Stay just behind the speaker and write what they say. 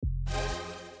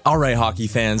All right, hockey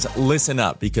fans, listen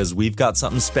up because we've got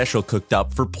something special cooked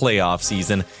up for playoff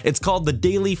season. It's called the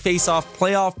Daily Face-Off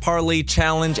Playoff Parlay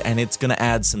Challenge, and it's going to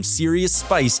add some serious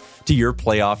spice to your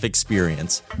playoff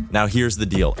experience. Now, here's the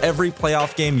deal. Every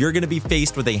playoff game, you're going to be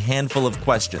faced with a handful of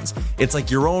questions. It's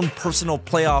like your own personal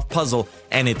playoff puzzle,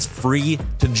 and it's free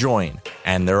to join.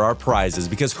 And there are prizes,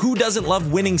 because who doesn't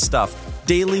love winning stuff?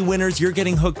 Daily winners, you're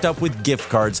getting hooked up with gift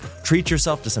cards. Treat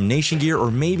yourself to some Nation gear or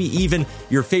maybe even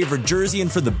your favorite jersey.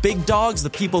 And for the big dogs, the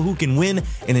people who can win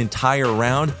an entire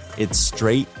round, it's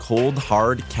straight, cold,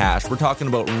 hard cash. We're talking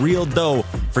about real dough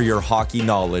for your hockey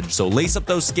knowledge. So lace up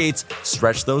those skates,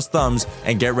 stretch those thumbs,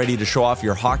 and get ready to show off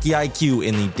your hockey IQ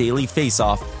in the Daily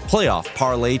Face-Off Playoff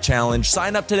Parlay Challenge.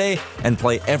 Sign up today and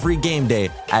play every game day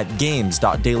at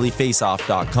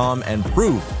games.dailyfaceoff.com and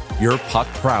prove your puck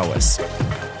prowess.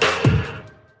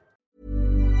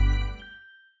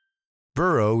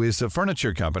 Burrow is a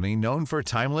furniture company known for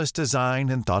timeless design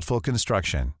and thoughtful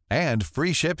construction and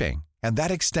free shipping, and that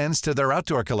extends to their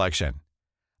outdoor collection.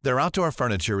 Their outdoor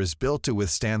furniture is built to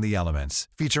withstand the elements,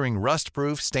 featuring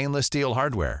rust-proof stainless steel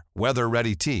hardware,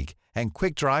 weather-ready teak, and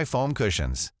quick-dry foam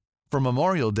cushions. For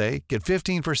Memorial Day, get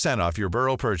 15% off your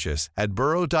Burrow purchase at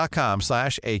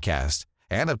burrow.com/ACAST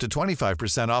and up to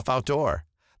 25% off outdoor.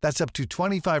 That's up to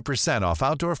 25% off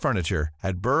outdoor furniture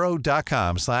at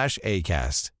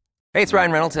burrow.com/ACAST. Hey, it's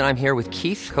Ryan Reynolds, and I'm here with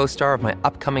Keith, co-star of my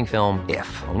upcoming film, If,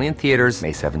 only in theaters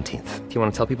May 17th. Do you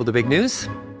want to tell people the big news?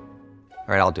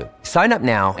 All right, I'll do it. Sign up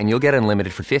now and you'll get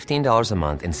unlimited for $15 a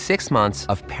month and 6 months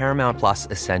of Paramount Plus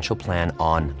Essential Plan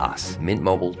on us.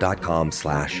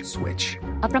 MintMobile.com/switch.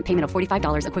 Upfront payment of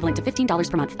 $45 equivalent to $15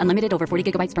 per month. Unlimited over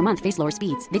 40 gigabytes per month. Face lower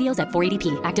speeds. Videos at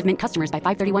 480p. Active Mint customers by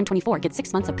 531.24 get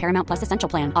 6 months of Paramount Plus Essential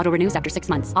Plan. Auto renews after 6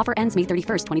 months. Offer ends May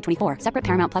 31st, 2024. Separate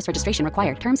Paramount Plus registration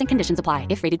required. Terms and conditions apply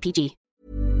if rated PG.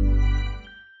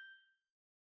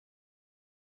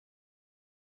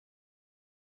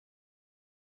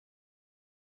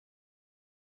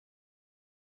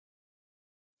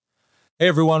 Hey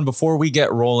everyone, before we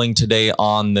get rolling today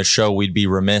on the show, we'd be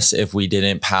remiss if we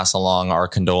didn't pass along our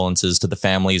condolences to the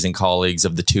families and colleagues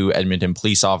of the 2 Edmonton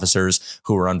police officers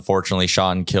who were unfortunately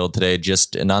shot and killed today.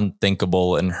 Just an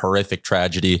unthinkable and horrific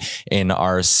tragedy in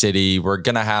our city. We're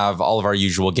going to have all of our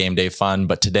usual game day fun,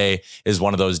 but today is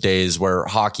one of those days where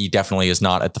hockey definitely is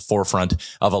not at the forefront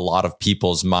of a lot of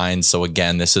people's minds. So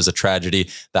again, this is a tragedy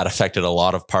that affected a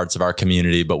lot of parts of our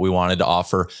community, but we wanted to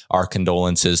offer our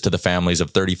condolences to the families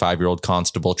of 35-year-old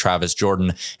Constable Travis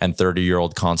Jordan and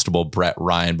 30-year-old Constable Brett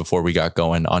Ryan before we got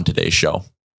going on today's show.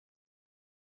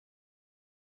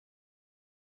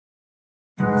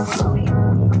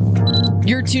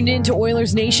 You're tuned in to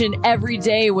Oilers Nation every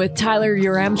day with Tyler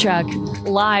Yaremchuk,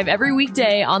 live every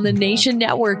weekday on the Nation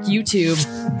Network YouTube.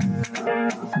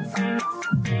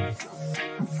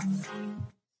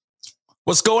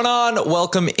 What's going on?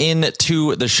 Welcome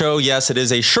into the show. Yes, it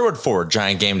is a Sherwood Ford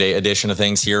Giant Game Day edition of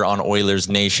things here on Oilers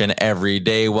Nation every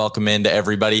day. Welcome in to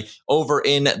everybody over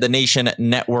in the Nation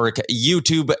Network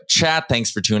YouTube chat. Thanks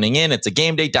for tuning in. It's a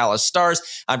game day, Dallas Stars.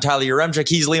 I'm Tyler Yaremchuk.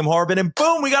 He's Liam Horban. And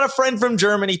boom, we got a friend from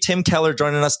Germany, Tim Keller,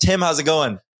 joining us. Tim, how's it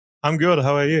going? I'm good.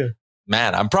 How are you?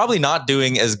 Man, I'm probably not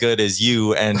doing as good as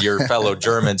you and your fellow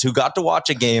Germans who got to watch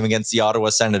a game against the Ottawa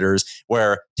Senators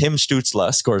where Tim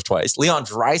Stützle scores twice. Leon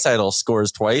Draisaitl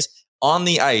scores twice on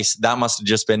the ice. That must have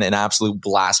just been an absolute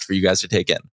blast for you guys to take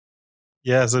in.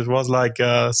 Yes, it was like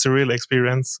a surreal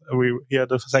experience. We here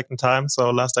the second time.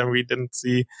 So last time we didn't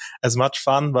see as much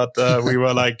fun, but we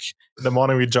were like, in the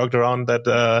morning we joked around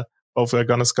that both are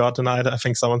going to score tonight. I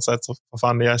think someone said so for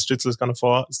fun, yeah, Stützle is going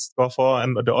to score 4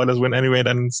 and the Oilers win anyway,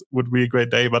 then it would be a great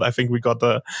day. But I think we got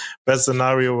the best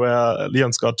scenario where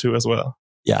Leon scored 2 as well.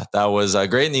 Yeah, that was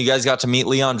great. And you guys got to meet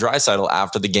Leon Draisaitl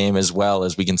after the game as well,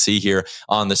 as we can see here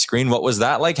on the screen. What was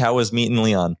that like? How was meeting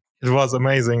Leon? It was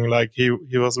amazing. Like he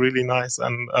was really nice.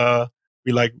 And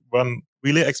we weren't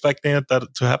really expecting it to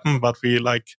happen, but we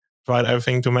tried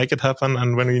everything to make it happen.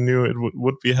 And when we knew it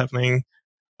would be happening,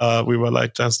 we were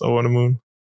just over the moon.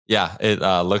 Yeah, it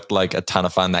looked like a ton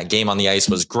of fun. That game on the ice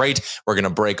was great. We're going to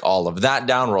break all of that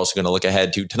down. We're also going to look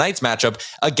ahead to tonight's matchup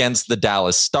against the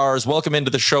Dallas Stars. Welcome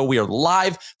into the show. We are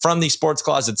live from the Sports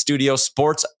Closet studio.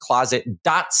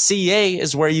 Sportscloset.ca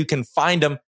is where you can find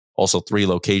them. Also 3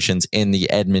 locations in the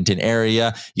Edmonton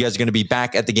area. You guys are going to be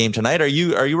back at the game tonight. Are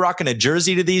you rocking a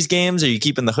jersey to these games? Are you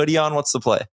keeping the hoodie on? What's the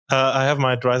play? I have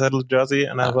my Draisaitl jersey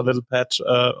and I have a little patch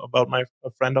about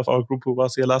a friend of our group who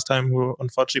was here last time who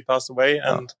unfortunately passed away,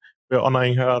 and we're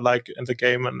honoring her in the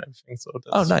game and everything. So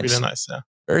that's nice. Really nice. Yeah.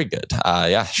 Very good.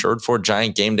 Sherwood Ford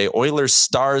Giant Game Day. Oilers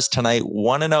Stars tonight,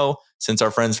 1-0 since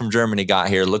our friends from Germany got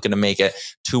here, looking to make it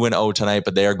 2-0 tonight,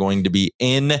 but they are going to be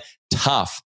in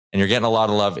tough And you're getting a lot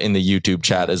of love in the YouTube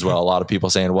chat as well. A lot of people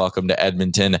saying welcome to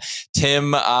Edmonton.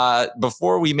 Tim,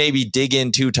 before we maybe dig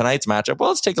into tonight's matchup, well,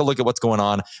 let's take a look at what's going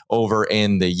on over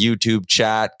in the YouTube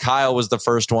chat. Kyle was the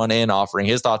first one in, offering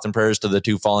his thoughts and prayers to the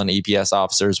two fallen EPS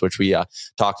officers, which we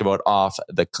talked about off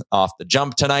the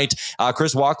jump tonight.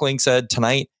 Chris Walkling said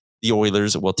tonight, the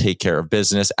Oilers will take care of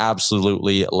business.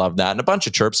 Absolutely love that. And a bunch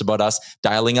of chirps about us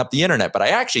dialing up the internet. But I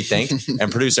actually think,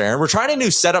 and producer Aaron, we're trying a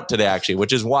new setup today, actually,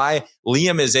 which is why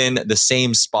Liam is in the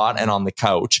same spot and on the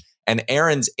couch. And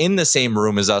Aaron's in the same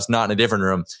room as us, not in a different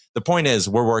room. The point is,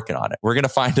 we're working on it. We're going to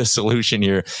find a solution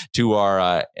here to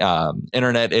our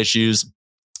internet issues.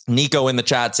 Nico in the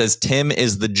chat says, Tim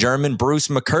is the German Bruce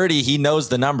McCurdy. He knows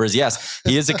the numbers. Yes,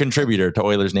 he is a contributor to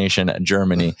Oilers Nation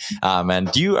Germany. And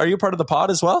are you part of the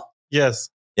pod as well? Yes.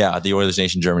 Yeah, the Oilers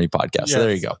Nation Germany podcast. Yes. So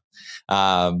there you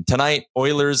go. Tonight,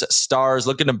 Oilers Stars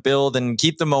looking to build and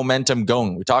keep the momentum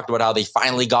going. We talked about how they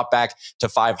finally got back to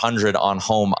 500 on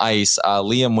home ice.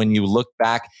 Liam, when you look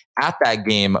back at that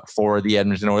game for the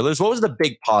Edmonton Oilers, what was the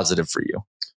big positive for you?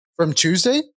 From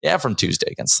Tuesday? Yeah, from Tuesday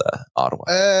against Ottawa.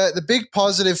 The big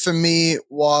positive for me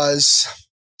was,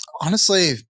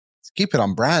 honestly, keep it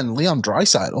on brand, Leon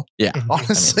Draisaitl. Yeah.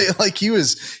 Honestly, like he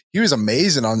was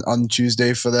amazing on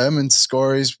Tuesday for them and to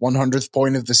score his 100th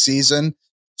point of the season.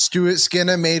 Stuart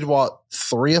Skinner made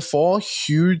 3 or 4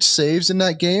 huge saves in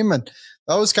that game. And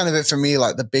that was kind of it for me.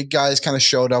 Like the big guys kind of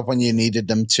showed up when you needed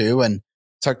them to and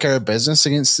took care of business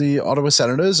against the Ottawa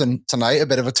Senators. And tonight, a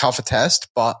bit of a tougher test,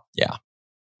 but yeah,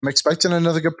 I'm expecting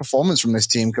another good performance from this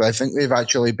team because I think they've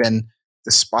actually been,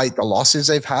 despite the losses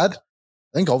they've had,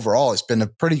 I think overall it's been a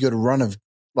pretty good run of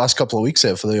last couple of weeks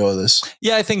here for the Oilers.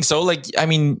 Yeah, I think so. Like, I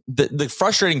mean, the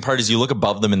frustrating part is you look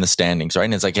above them in the standings, right?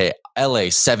 And it's like, hey,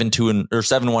 LA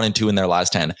 7-1-2 in their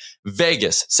last 10.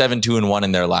 Vegas 7-2-1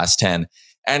 in their last 10.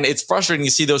 And it's frustrating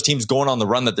to see those teams going on the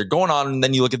run that they're going on. And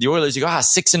then you look at the Oilers, you go,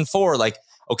 6-4. Like,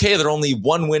 okay, they're only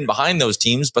 1 win behind those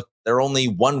teams, but they're only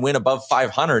 1 win above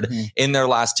 500 in their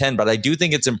last 10. But I do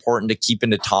think it's important to keep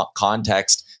into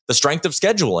context the strength of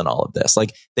schedule in all of this.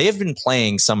 Like they have been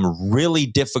playing some really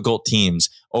difficult teams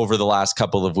over the last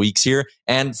couple of weeks here.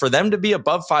 And for them to be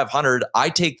above 500, I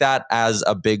take that as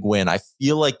a big win. I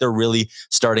feel like they're really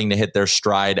starting to hit their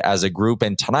stride as a group.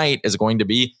 And tonight is going to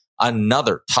be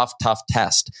another tough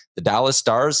test. The Dallas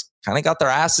Stars kind of got their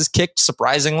asses kicked,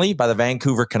 surprisingly, by the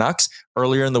Vancouver Canucks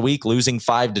earlier in the week, losing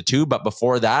 5-2. But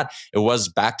before that, it was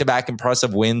back-to-back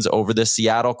impressive wins over the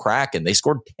Seattle Kraken. They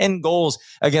scored 10 goals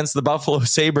against the Buffalo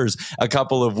Sabres a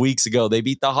couple of weeks ago. They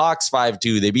beat the Hawks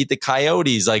 5-2. They beat the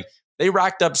Coyotes. Like, they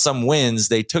racked up some wins.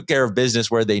 They took care of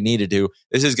business where they needed to.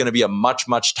 This is going to be a much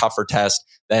tougher test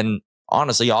than,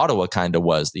 honestly, Ottawa kind of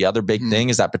was. The other big thing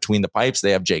is that between the pipes,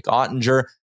 they have Jake Ottinger.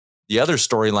 The other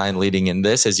storyline leading in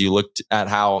this, as you looked at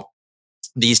how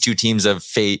these two teams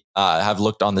have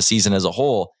looked on the season as a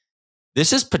whole,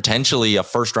 this is potentially a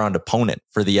first round opponent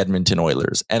for the Edmonton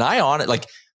Oilers. And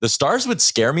the Stars would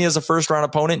scare me as a first round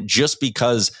opponent just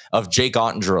because of Jake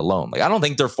Ottinger alone. Like, I don't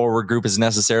think their forward group is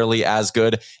necessarily as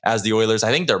good as the Oilers.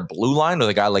 I think their blue line with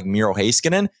a guy like Miro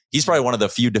Heiskanen, he's probably one of the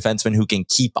few defensemen who can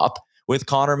keep up with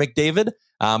Connor McDavid.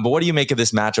 But what do you make of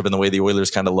this matchup and the way the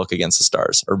Oilers kind of look against the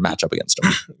Stars or match up against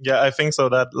them? Yeah, I think so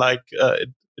that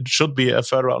it should be a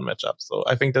third round matchup. So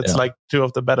I think that's like two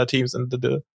of the better teams in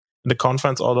the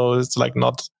conference, although it's like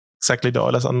not exactly the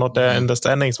Oilers are not there in the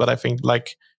standings. But I think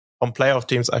like from playoff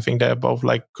teams, I think they're both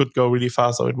like could go really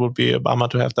far. So it would be a bummer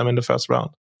to have them in the first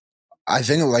round. I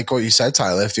think, like what you said,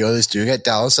 Tyler, if the Oilers do get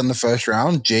Dallas in the first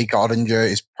round, Jake Ottinger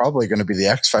is probably going to be the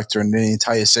X factor in the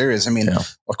entire series. I mean,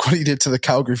 look what he did to the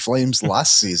Calgary Flames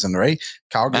last season, right?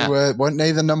 Calgary weren't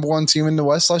they the number 1 team in the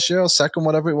West last year or second,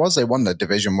 whatever it was? They won the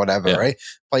division, whatever, right?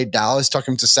 Played Dallas, took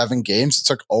him to 7 games. It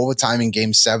took overtime in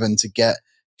game 7 to get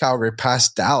Calgary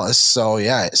past Dallas. So,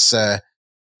 yeah, it's they're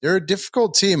a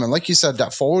difficult team. And like you said,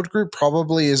 that forward group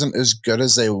probably isn't as good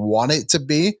as they want it to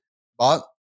be, but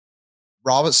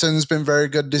Robertson's been very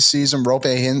good this season. Rope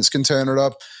Hintz can turn it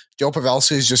up. Joe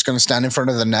Pavelski is just going to stand in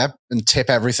front of the net and tip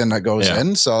everything that goes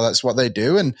in. So that's what they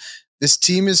do. And this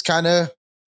team is kind of,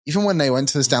 even when they went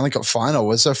to the Stanley Cup final,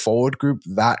 was their forward group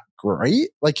that great?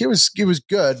 Like it was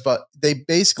good, but they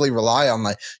basically rely on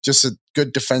like just a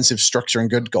good defensive structure and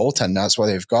good goaltending. That's what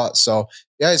they've got. So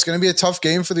yeah, it's going to be a tough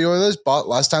game for the Oilers. But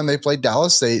last time they played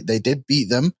Dallas, they did beat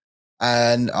them.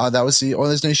 And that was the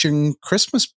Oilers Nation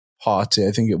Christmas party,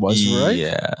 I think it was, right?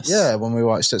 Yes. Yeah, when we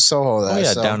watched it Soho there. Oh,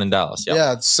 yeah, down in Dallas. Yep.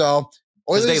 Yeah, so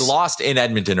Oilers, they lost in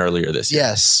Edmonton earlier this year.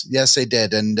 Yes, they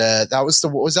did. And that was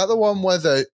the one where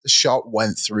the shot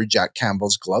went through Jack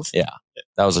Campbell's glove? Yeah,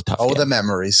 that was a tough game. The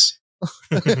memories.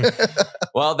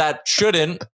 Well, that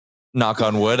shouldn't knock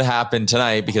on wood, happen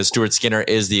tonight because Stuart Skinner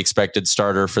is the expected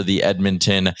starter for the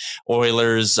Edmonton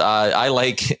Oilers.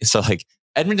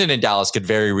 Edmonton and Dallas could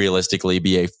very realistically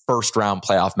be a first round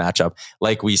playoff matchup.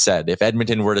 Like we said, if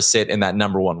Edmonton were to sit in that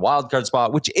number one wildcard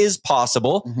spot, which is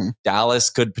possible, Dallas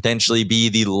could potentially be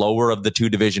the lower of the two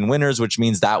division winners, which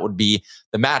means that would be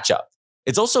the matchup.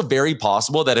 It's also very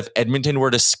possible that if Edmonton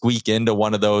were to squeak into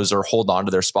one of those, or hold on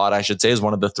to their spot, I should say, as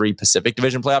one of the three Pacific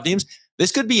Division playoff teams,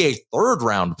 this could be a third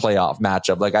round playoff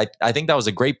matchup. Like I think that was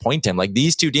a great point, Tim. Like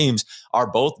these two teams are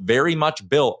both very much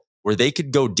built where they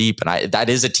could go deep. And that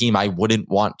is a team I wouldn't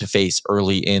want to face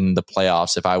early in the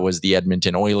playoffs if I was the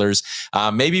Edmonton Oilers.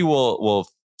 Maybe we'll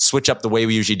switch up the way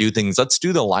we usually do things. Let's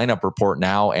do the lineup report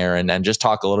now, Aaron, and just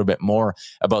talk a little bit more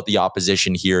about the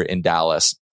opposition here in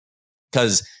Dallas.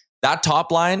 Because that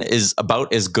top line is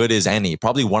about as good as any.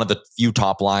 Probably one of the few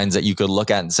top lines that you could look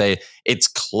at and say it's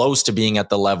close to being at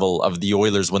the level of the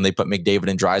Oilers when they put McDavid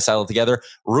and Draisaitl together.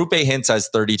 Rupe Hintz has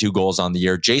 32 goals on the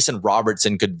year. Jason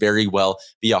Robertson could very well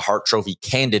be a Hart Trophy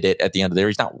candidate at the end of the year.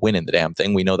 He's not winning the damn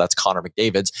thing. We know that's Connor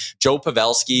McDavid's. Joe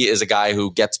Pavelski is a guy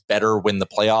who gets better when the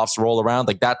playoffs roll around.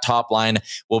 Like that top line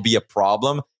will be a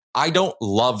problem. I don't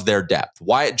love their depth.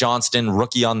 Wyatt Johnston,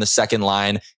 rookie on the second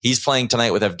line. He's playing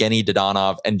tonight with Evgeny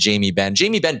Dodonov and Jamie Benn.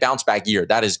 Jamie Benn bounce back year.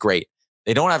 That is great.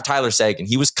 They don't have Tyler Seguin.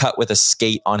 He was cut with a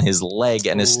skate on his leg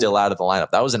and is still out of the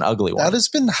lineup. That was an ugly one. That has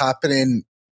been happening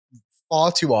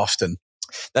far too often.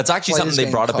 That's actually something they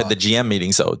brought up at the GM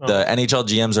meeting. So the NHL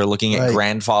GMs are looking at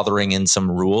grandfathering in some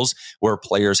rules where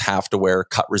players have to wear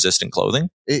cut-resistant clothing.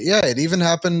 It even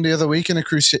happened the other week in a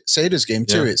Crusaders game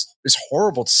too. Yeah. It's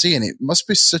horrible to see, and it must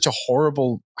be such a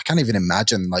horrible. I can't even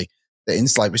imagine like the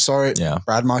insight. We saw it. Yeah.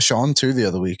 Brad Marchand too the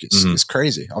other week. It's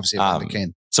crazy. Obviously, Evander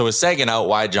Kane. So with Sagan out,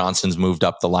 Wyatt Johnston's moved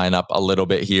up the lineup a little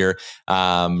bit here.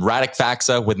 Radek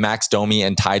Faksa with Max Domi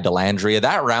and Ty Dellandrea.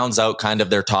 That rounds out kind of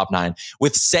their top nine.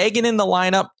 With Sagan in the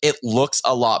lineup, it looks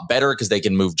a lot better because they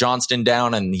can move Johnston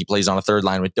down and he plays on a third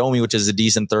line with Domi, which is a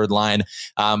decent third line.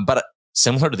 But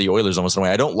similar to the Oilers almost in a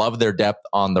way. I don't love their depth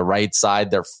on the right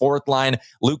side. Their fourth line,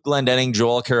 Luke Glendening,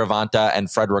 Joel Kiviranta, and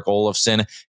Fredrik Olofsson.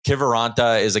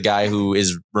 Kiviranta is a guy who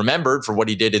is remembered for what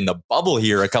he did in the bubble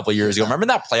here a couple of years ago. Remember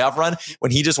that playoff run when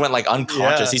he just went like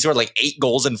unconscious? Yeah. He scored like 8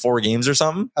 goals in 4 games or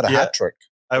something. Had a hat trick.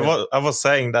 I was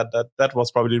saying that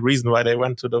was probably the reason why they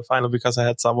went to the final, because I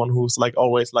had someone who's like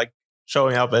always like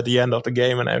showing up at the end of the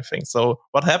game and everything. So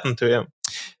what happened to him?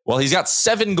 Well, he's got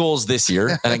 7 goals this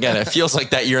year. And again, it feels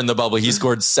like that year in the bubble, he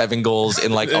scored 7 goals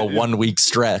in like a 1-week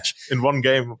stretch. In one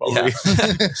game, probably.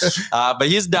 Yeah. But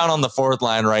he's down on the fourth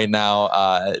line right now.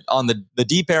 On the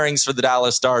D pairings for the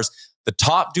Dallas Stars, the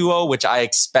top duo, which I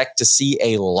expect to see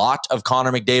a lot of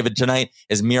Connor McDavid tonight,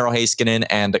 is Miro Heiskanen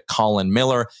and Colin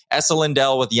Miller. Esa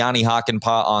Lindell with Jani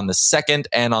Hakanpää on the second.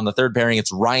 And on the third pairing,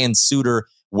 it's Ryan Suter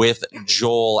with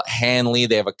Joel Hanley.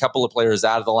 They have a couple of players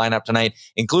out of the lineup tonight,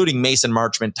 including Mason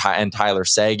Marchment and Tyler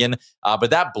Seguin. But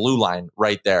that blue line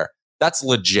right there, that's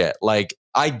legit. Like,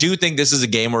 I do think this is a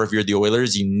game where if you're the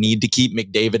Oilers, you need to keep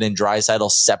McDavid and Draisaitl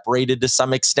separated to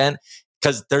some extent,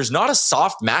 because there's not a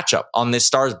soft matchup on this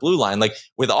Stars blue line. Like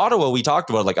with Ottawa, we talked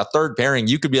about like a third pairing.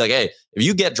 You could be like, hey, if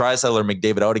you get Draisaitl or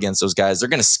McDavid out against those guys, they're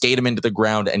going to skate them into the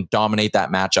ground and dominate that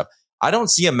matchup. I don't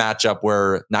see a matchup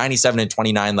where 97 and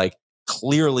 29, like,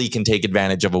 clearly can take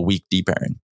advantage of a weak D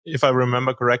pairing. If I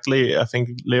remember correctly, I think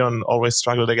Leon always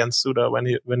struggled against Suter when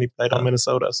he played on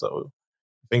Minnesota. So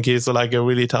I think he's like a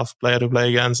really tough player to play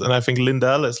against. And I think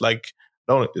Lindell is like,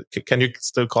 can you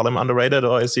still call him underrated,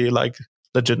 or is he like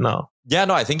legit now? Yeah,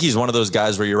 no, I think he's one of those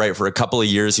guys where you're right. For a couple of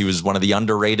years, he was one of the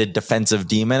underrated defensive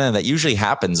D-men, and that usually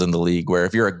happens in the league where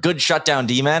if you're a good shutdown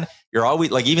D-man, you're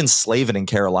always like, even Slavin in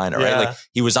Carolina, right? Like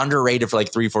he was underrated for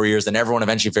like 3-4 years, and everyone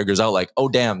eventually figures out like, oh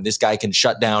damn, this guy can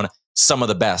shut down some of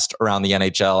the best around the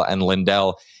NHL, and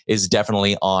Lindell is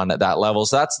definitely on that level.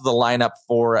 So that's the lineup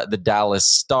for the Dallas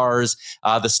Stars.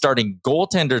 The starting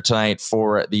goaltender tonight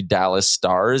for the Dallas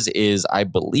Stars is, I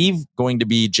believe, going to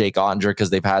be Jake Ottinger, because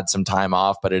they've had some time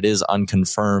off, but it is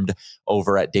unconfirmed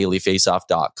over at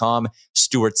dailyfaceoff.com.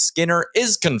 Stuart Skinner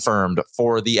is confirmed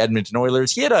for the Edmonton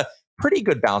Oilers. He had a pretty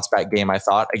good bounce back game, I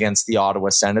thought, against the Ottawa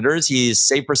Senators. His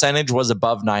save percentage was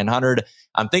above 900.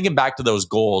 I'm thinking back to those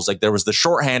goals. Like there was the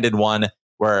shorthanded one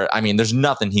where, I mean, there's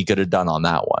nothing he could have done on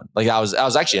that one. Like that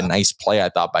was actually a nice play, I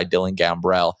thought, by Dylan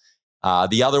Gambrell.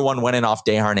 The other one went in off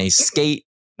Desharnais' skate.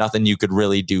 Nothing you could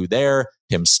really do there.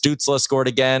 Tim Stützle scored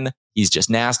again. He's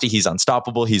just nasty. He's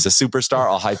unstoppable. He's a superstar.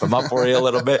 I'll hype him up for you a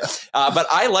little bit. But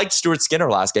I liked Stuart Skinner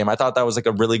last game. I thought that was like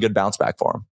a really good bounce back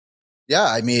for him. Yeah,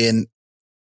 I mean,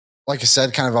 like I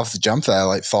said, kind of off the jump there,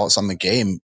 like thoughts on the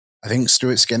game. I think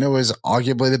Stuart Skinner was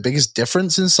arguably the biggest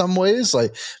difference in some ways.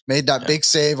 Like, made that big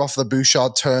save off the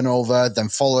Bouchard turnover, then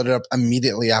followed it up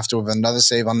immediately after with another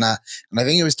save on that. And I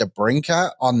think it was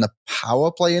DeBrincat on the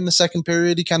power play in the second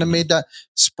period. He kind of made that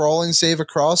sprawling save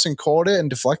across and caught it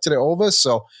and deflected it over.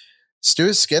 So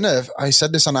Stuart Skinner, I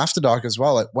said this on After Dark as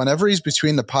well, like, whenever he's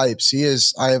between the pipes,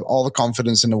 I have all the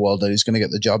confidence in the world that he's going to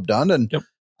get the job done. And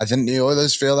I think the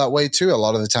Oilers feel that way too a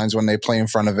lot of the times when they play in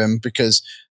front of him, because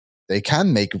they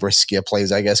can make riskier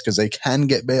plays, I guess, because they can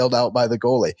get bailed out by the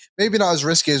goalie. Maybe not as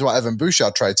risky as what Evan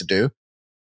Bouchard tried to do.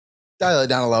 Dial it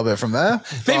down a little bit from there.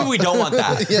 Maybe we don't want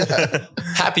that.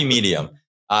 Happy medium.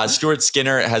 Stuart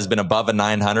Skinner has been above a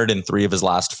 900 in 3 of his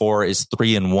last 4, is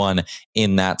 3-1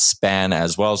 in that span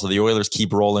as well. So the Oilers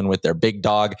keep rolling with their big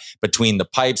dog between the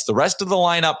pipes. The rest of the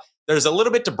lineup, there's a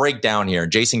little bit to break down here.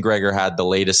 Jason Gregor had the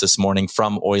latest this morning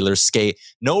from Oilers skate.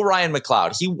 No Ryan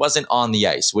McLeod. He wasn't on the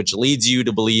ice, which leads you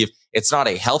to believe it's not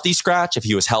a healthy scratch. If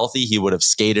he was healthy, he would have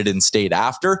skated and stayed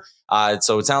after.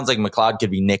 So it sounds like McLeod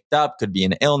could be nicked up, could be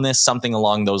an illness, something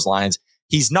along those lines.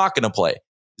 He's not going to play.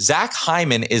 Zach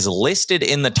Hyman is listed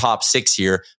in the top 6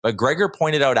 here, but Gregor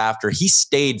pointed out after he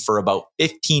stayed for about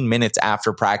 15 minutes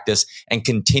after practice and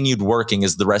continued working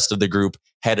as the rest of the group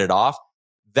headed off.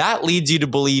 That leads you to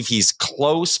believe he's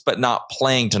close, but not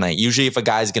playing tonight. Usually if a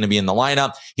guy's going to be in the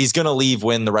lineup, he's going to leave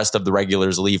when the rest of the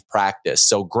regulars leave practice.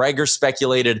 So Gregor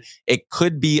speculated it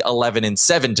could be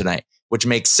 11-7 tonight, which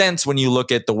makes sense when you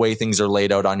look at the way things are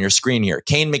laid out on your screen here.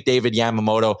 Kane, McDavid,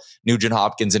 Yamamoto, Nugent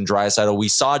Hopkins, and Draisaitl. We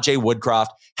saw Jay Woodcroft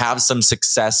have some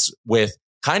success with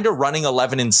kind of running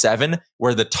 11-7,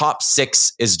 where the top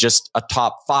 6 is just a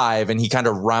top 5, and he kind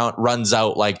of runs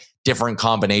out like different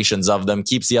combinations of them,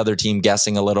 keeps the other team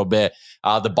guessing a little bit.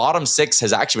 The bottom 6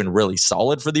 has actually been really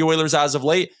solid for the Oilers as of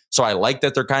late, so I like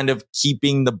that they're kind of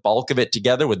keeping the bulk of it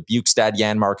together with Bukestad,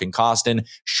 Janmark, and Kostin,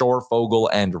 Shore, Fogle,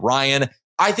 and Ryan.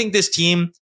 I think this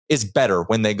team is better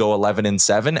when they go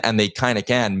 11-7, and they kind of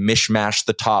can mishmash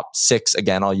the top 6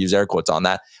 again. I'll use air quotes on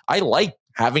that. I like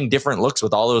having different looks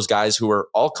with all those guys who are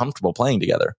all comfortable playing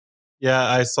together. Yeah,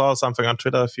 I saw something on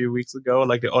Twitter a few weeks ago.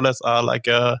 Like, the Oilers are like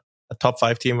a top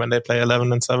 5 team when they play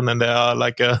 11-7, and they are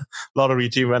like a lottery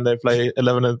team when they play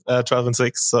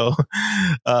 12-6. So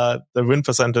the win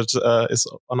percentage is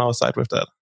on our side with that.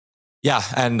 Yeah,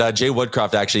 and Jay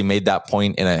Woodcroft actually made that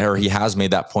point he has made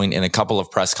that point in a couple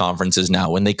of press conferences now.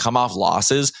 When they come off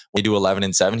losses, they do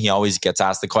 11-7. He always gets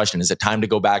asked the question, is it time to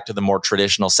go back to the more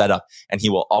traditional setup? And he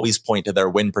will always point to their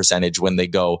win percentage when they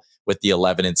go with the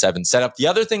 11-7 setup. The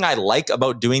other thing I like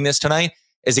about doing this tonight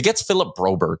is it gets Philip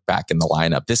Broberg back in the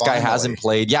lineup. This guy hasn't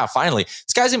played. Yeah, finally.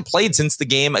 This guy hasn't played since the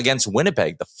game against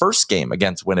Winnipeg, the first game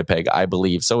against Winnipeg, I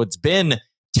believe. So it's been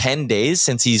 10 days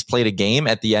since he's played a game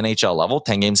at the NHL level,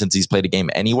 10 games since he's played a game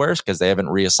anywhere, because they haven't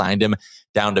reassigned him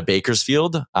down to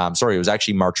Bakersfield. It was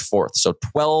actually March 4th. So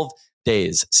 12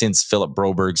 days since Philip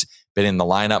Broberg's been in the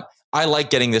lineup. I like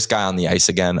getting this guy on the ice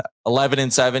again.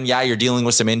 11-7. Yeah, you're dealing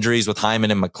with some injuries with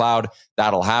Hyman and McLeod.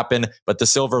 That'll happen. But the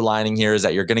silver lining here is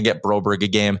that you're going to get Broberg a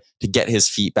game to get his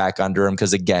feet back under him.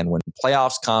 Because again, when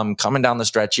playoffs coming down the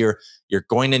stretch here, you're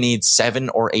going to need 7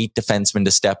 or 8 defensemen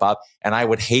to step up. And I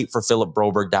would hate for Philip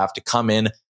Broberg to have to come in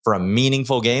for a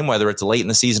meaningful game, whether it's late in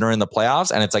the season or in the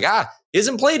playoffs. And it's like, he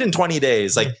hasn't played in 20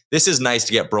 days. Like, this is nice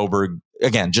to get Broberg,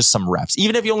 again, just some reps.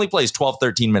 Even if he only plays 12,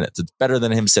 13 minutes, it's better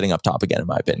than him sitting up top again, in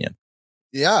my opinion.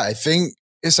 Yeah, I think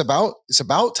it's about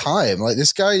time. Like,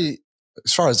 this guy,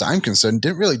 as far as I'm concerned,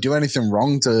 didn't really do anything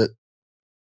wrong to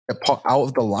get put out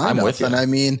of the lineup. I'm with you. And I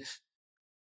mean,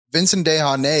 Vincent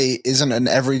Desharnais isn't an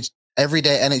everyday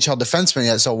NHL defenseman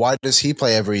yet. So why does he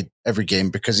play every game?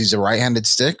 Because he's a right-handed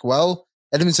stick? Well,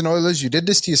 Edmonton Oilers, you did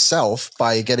this to yourself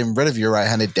by getting rid of your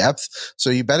right-handed depth. So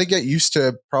you better get used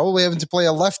to probably having to play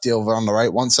a lefty over on the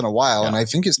right once in a while. Yeah. And I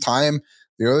think it's time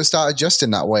the Oilers start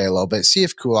adjusting that way a little bit. See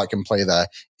if Kulak can play there.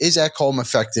 Is Ekholm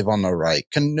effective on the right?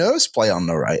 Can Nurse play on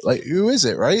the right? Like, who is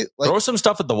it, right? Like, throw some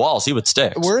stuff at the wall, see what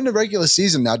sticks. We're in the regular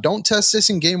season now. Don't test this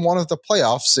in game 1 of the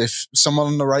playoffs if someone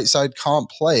on the right side can't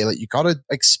play. Like, you got to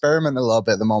experiment a little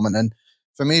bit at the moment. And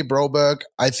for me, Broberg,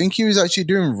 I think he was actually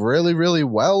doing really, really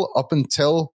well up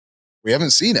until we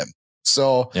haven't seen him.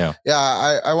 So, yeah,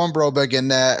 I want Broberg in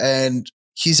there, and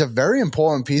he's a very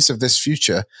important piece of this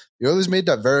future. The Oilers have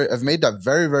made that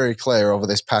very, very clear over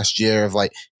this past year of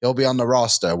like, he'll be on the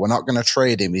roster. We're not going to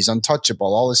trade him. He's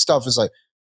untouchable. All this stuff is like,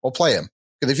 we'll play him.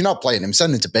 Because if you're not playing him,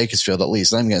 send him to Bakersfield at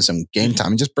least. Let him get some game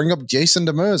time and just bring up Jason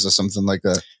Demers or something like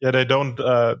that. Yeah, they don't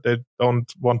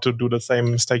want to do the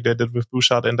same mistake they did with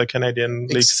Bouchard in the Canadian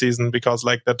League season, because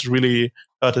like that really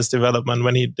hurt his development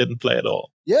when he didn't play at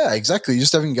all. Yeah, exactly. You're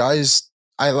just having guys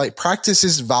I like practice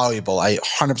is valuable. I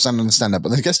 100% understand that.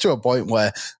 But it gets to a point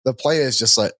where the player is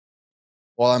just like,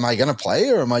 well, am I going to play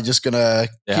or am I just going to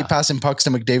keep passing pucks to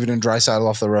McDavid and Draisaitl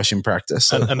off the rush in practice?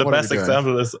 So and the best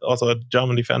example is also a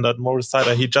German defender, Moritz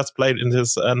Seider. He just played in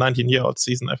his 19-year-old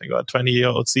season, I think, or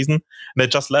 20-year-old season. And they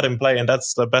just let him play. And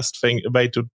that's the best way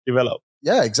to develop.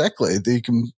 Yeah, exactly.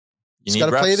 You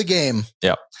got to play the game.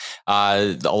 Yeah.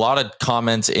 A lot of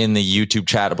comments in the YouTube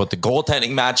chat about the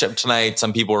goaltending matchup tonight.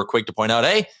 Some people were quick to point out,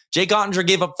 hey, Jake Ottinger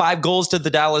gave up 5 goals to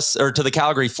the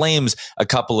Calgary Flames a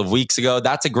couple of weeks ago.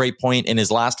 That's a great point. In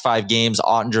his last 5 games,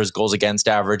 Ottinger's goals against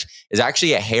average is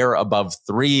actually a hair above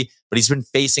 3, but he's been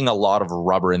facing a lot of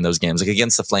rubber in those games. Like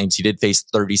against the Flames, he did face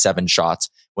 37 shots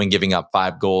when giving up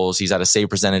 5 goals. He's had a save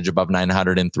percentage above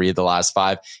 900 in 3 of the last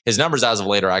 5. His numbers as of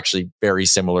late are actually very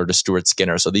similar to Stuart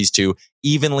Skinner. So these two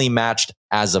evenly matched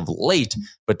as of late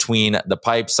between the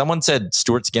pipes. Someone said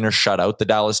Stuart Skinner shut out the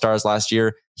Dallas Stars last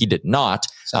year. He did not.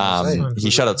 He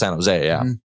shut out San Jose, yeah.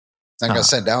 Mm-hmm. And got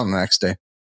sent down the next day.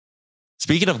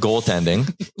 Speaking of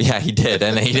goaltending, yeah, he did.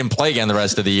 And he didn't play again the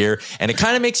rest of the year. And it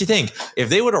kind of makes you think, if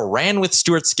they would have ran with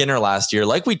Stuart Skinner last year,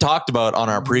 like we talked about on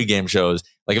our pregame shows,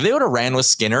 like if they would have ran with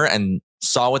Skinner and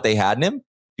saw what they had in him,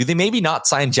 do they maybe not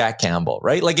sign Jack Campbell,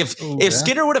 right? Like if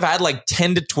Skinner would have had like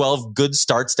 10 to 12 good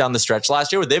starts down the stretch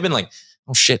last year, would they've been like,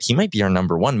 oh shit, he might be our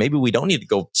number 1. Maybe we don't need to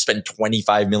go spend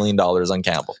 $25 million on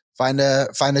Campbell. Find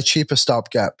a cheaper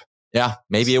stopgap. Yeah,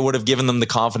 maybe it would have given them the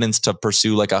confidence to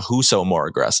pursue like a Husso more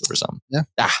aggressive or something.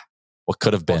 Yeah. What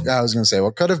could have been. I was going to say,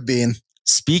 what could have been.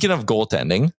 Speaking of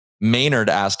goaltending, Maynard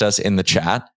asked us in the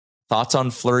chat, thoughts on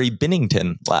Fleury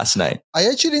Binnington last night? I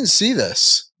actually didn't see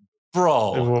this.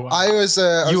 Bro,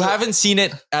 you haven't seen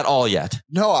it at all yet.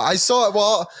 No, I saw it.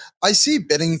 Well, I see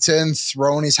Binnington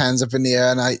throwing his hands up in the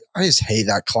air, and I just hate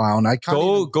that clown. I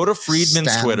can't go to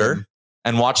Friedman's Twitter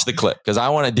and watch the clip because I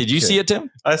want to. Did you see it, Tim?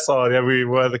 I saw it. Yeah, we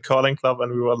were at the calling club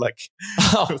and we were like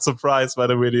surprised by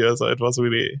the video. So it was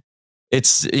really.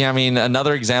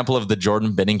 Another example of the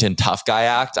Jordan Binnington tough guy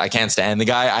act. I can't stand the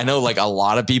guy. I know like a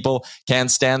lot of people can't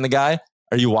stand the guy.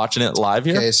 Are you watching it live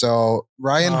here? Okay, so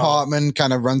Ryan Hartman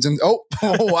kind of runs in. Oh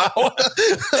wow.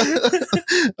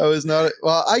 I was not.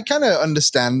 Well, I kind of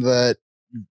understand the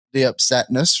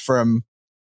upsetness from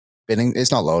Binnington.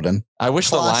 It's not loading. I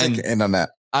wish internet.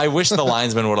 I wish the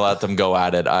linesman would have let them go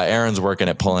at it. Aaron's working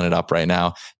at pulling it up right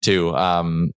now too.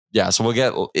 So we'll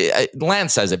get,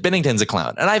 Lance says it, Binnington's a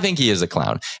clown. And I think he is a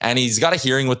clown. And he's got a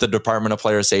hearing with the Department of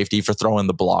Player Safety for throwing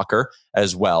the blocker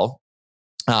as well.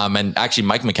 And actually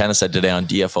Mike McKenna said today on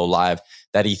DFO Live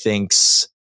that he thinks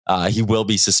he will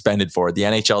be suspended for it. The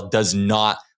NHL does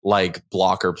not like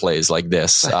blocker plays like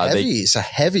this. It's a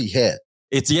heavy hit.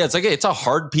 It's a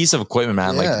hard piece of equipment,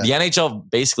 man. Yeah. Like the NHL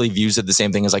basically views it the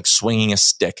same thing as like swinging a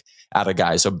stick at a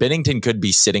guy. So Binnington could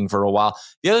be sitting for a while.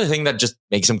 The other thing that just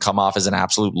makes him come off as an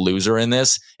absolute loser in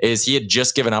this is he had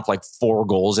just given up like 4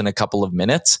 goals in a couple of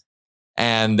minutes.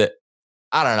 And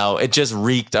I don't know, it just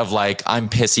reeked of like, I'm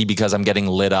pissy because I'm getting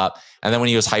lit up. And then when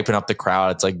he was hyping up the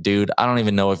crowd, it's like, dude, I don't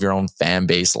even know if your own fan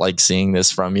base likes seeing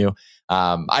this from you.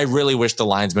 I really wish the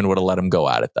linesman would have let him go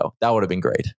at it though. That would have been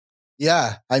great.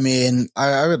 Yeah, I mean,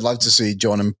 I would love to see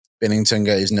Jordan Binnington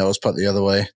get his nose put the other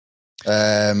way.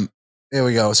 Here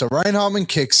we go. So Ryan Hartman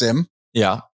kicks him.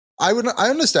 Yeah, I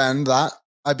understand that.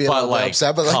 I'd be a little bit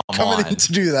upset, but like coming in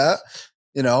to do that,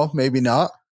 maybe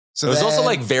not. So it was also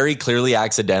like very clearly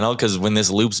accidental because when this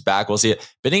loops back, we'll see it.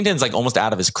 Binnington's like almost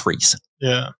out of his crease.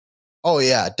 Yeah. Oh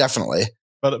yeah, definitely.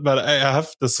 But I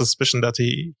have the suspicion that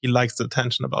he likes the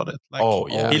attention about it.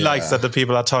 Like, he likes that the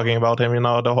people are talking about him,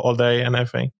 the whole day and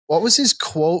everything. What was his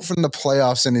quote from the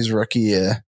playoffs in his rookie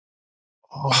year?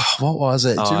 What was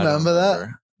it? Do you remember that?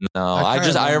 No,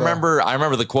 I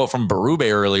remember the quote from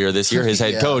Berube earlier this year, his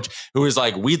head coach, who was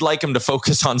like, "We'd like him to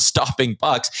focus on stopping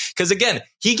pucks." Because again,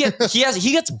 he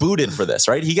gets booted for this,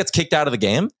 right? He gets kicked out of the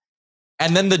game,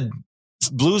 and then the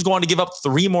Blues go on to give up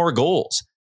 3 more goals.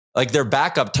 Like their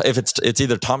backup, if it's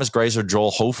either Thomas Greiss or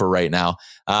Joel Hofer right now,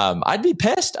 I'd be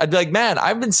pissed. I'd be like, man,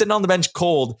 I've been sitting on the bench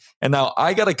cold, and now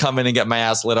I got to come in and get my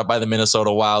ass lit up by the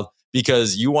Minnesota Wild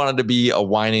because you wanted to be a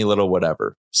whiny little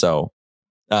whatever. So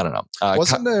I don't know.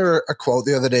 Wasn't there a quote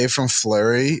the other day from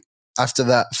Fleury after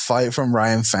that fight from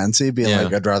Ryan Fancy being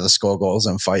like, I'd rather score goals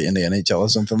than fight in the NHL or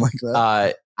something like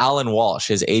that? Alan Walsh,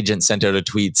 his agent, sent out a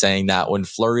tweet saying that when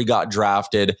Fleury got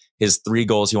drafted, his 3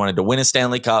 goals, he wanted to win a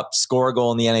Stanley Cup, score a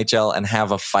goal in the NHL, and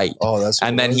have a fight. Oh, that's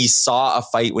and then he saw a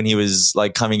fight when he was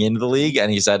like coming into the league,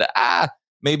 and he said,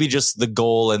 maybe just the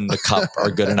goal and the cup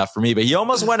are good enough for me. But he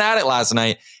almost went at it last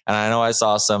night, and I know I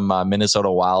saw some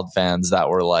Minnesota Wild fans that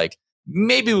were like,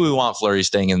 maybe we want Fleury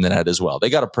staying in the net as well.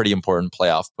 They got a pretty important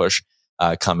playoff push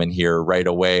come in here right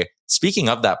away. Speaking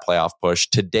of that playoff push,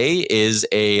 today is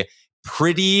a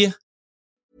pretty...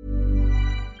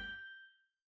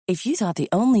 If you thought the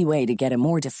only way to get a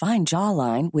more defined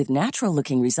jawline with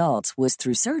natural-looking results was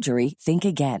through surgery, think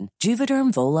again.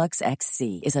 Juvederm Volux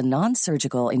XC is a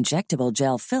non-surgical injectable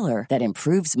gel filler that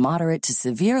improves moderate to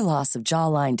severe loss of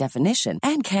jawline definition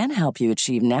and can help you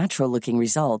achieve natural-looking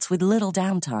results with little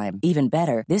downtime. Even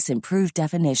better, this improved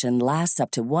definition lasts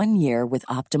up to 1 year with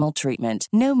optimal treatment.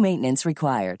 No maintenance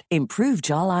required. Improve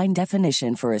jawline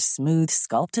definition for a smooth,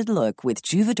 sculpted look with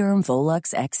Juvederm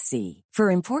Volux XC. For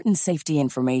important safety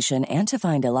information and to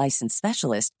find a licensed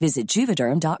specialist, visit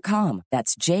Juvederm.com.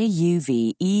 That's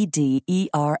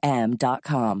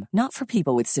JUVEDERM.com. Not for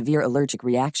people with severe allergic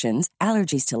reactions,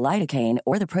 allergies to lidocaine,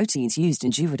 or the proteins used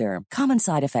in Juvederm. Common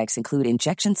side effects include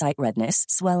injection site redness,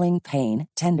 swelling, pain,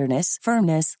 tenderness,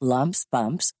 firmness, lumps,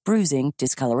 bumps, bruising,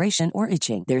 discoloration, or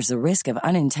itching. There's a risk of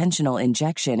unintentional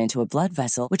injection into a blood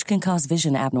vessel, which can cause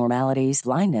vision abnormalities,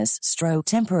 blindness, stroke,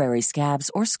 temporary scabs,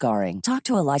 or scarring. Talk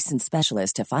to a licensed specialist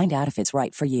to find out if it's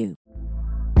right for you.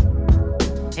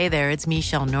 Hey there, it's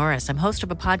Michelle Norris. I'm host of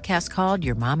a podcast called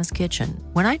Your Mama's Kitchen.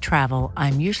 When I travel,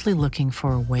 I'm usually looking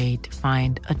for a way to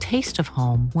find a taste of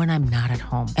home when I'm not at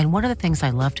home. And one of the things I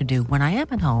love to do when I am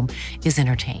at home is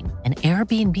entertain. And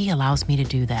Airbnb allows me to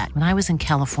do that. When I was in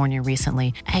California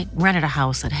recently, I rented a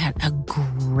house that had a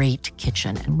great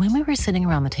kitchen. And when we were sitting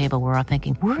around the table, we were all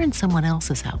thinking, we're in someone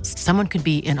else's house. Someone could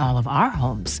be in all of our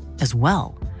homes as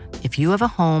well. If you have a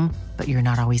home, but you're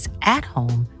not always at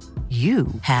home, you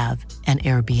have an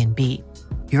Airbnb.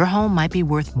 Your home might be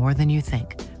worth more than you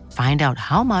think. Find out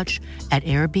how much at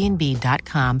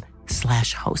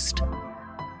airbnb.com/host.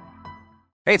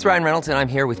 Hey, it's Ryan Reynolds, and I'm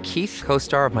here with Keith,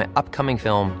 co-star of my upcoming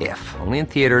film, If, only in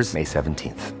theaters May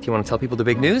 17th. Do you want to tell people the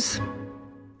big news?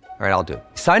 All right, I'll do it.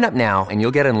 Sign up now and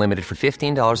you'll get unlimited for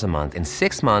 $15 a month and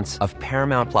 6 months of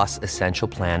Paramount Plus Essential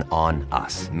Plan on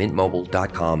us.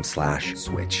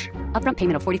 MintMobile.com/switch. Upfront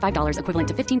payment of $45 equivalent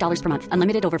to $15 per month.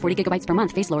 Unlimited over 40 gigabytes per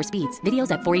month. Face lower speeds.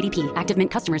 Videos at 480p. Active Mint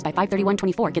customers by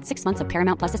 531.24 get 6 months of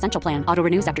Paramount Plus Essential Plan. Auto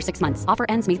renews after 6 months. Offer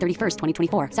ends May 31st,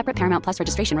 2024. Separate Paramount Plus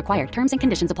registration required. Terms and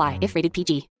conditions apply if rated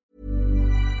PG.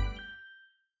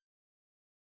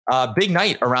 Big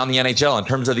night around the NHL in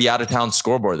terms of the out-of-town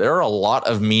scoreboard. There are a lot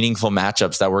of meaningful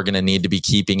matchups that we're going to need to be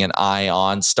keeping an eye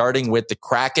on, starting with the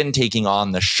Kraken taking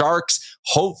on the Sharks.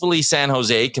 Hopefully San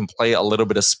Jose can play a little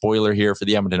bit of spoiler here for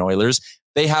the Edmonton Oilers.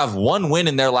 They have 1 win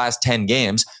in their last 10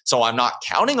 games, so I'm not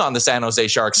counting on the San Jose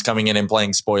Sharks coming in and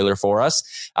playing spoiler for us.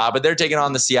 But they're taking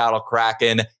on the Seattle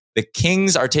Kraken. The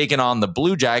Kings are taking on the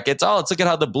Blue Jackets. Oh, let's look at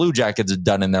how the Blue Jackets have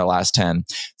done in their last 10.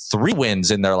 3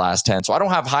 wins in their last 10. So I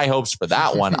don't have high hopes for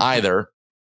that one either.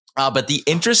 But the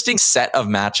interesting set of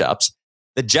matchups,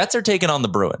 the Jets are taking on the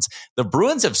Bruins. The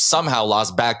Bruins have somehow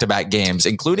lost back-to-back games,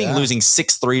 including losing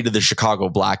 6-3 to the Chicago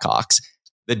Blackhawks.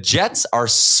 The Jets are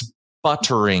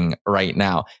sputtering right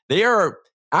now. They are...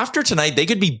 After tonight, they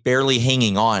could be barely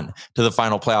hanging on to the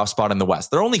final playoff spot in the West.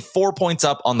 They're only 4 points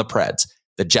up on the Preds.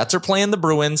 The Jets are playing the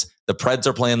Bruins. The Preds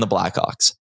are playing the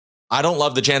Blackhawks. I don't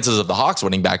love the chances of the Hawks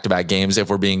winning back-to-back games, if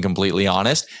we're being completely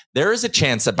honest. There is a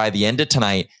chance that by the end of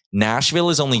tonight, Nashville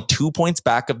is only 2 points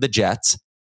back of the Jets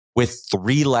with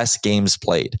 3 less games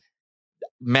played.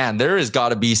 Man, there has got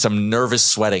to be some nervous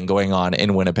sweating going on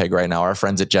in Winnipeg right now, our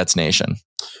friends at Jets Nation.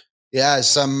 Yeah,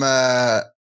 some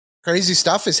crazy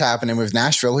stuff is happening with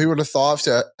Nashville. Who would have thought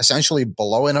of essentially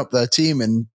blowing up their team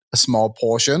in a small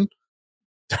portion?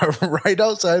 Right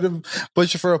outside of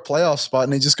pushing for a playoff spot,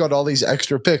 and they just got all these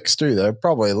extra picks too. They're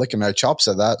probably licking their chops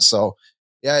at that. So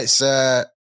yeah,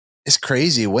 it's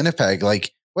crazy. Winnipeg,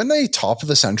 like when they top of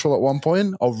the Central at one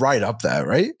point, right up there,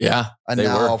 right? Yeah, and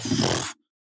now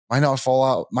might fall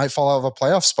out of a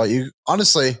playoff spot.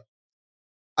 Honestly,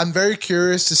 I'm very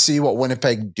curious to see what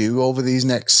Winnipeg do over these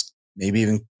next, maybe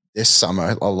even this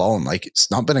summer alone. Like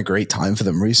it's not been a great time for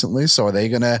them recently. So are they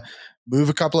gonna move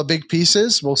a couple of big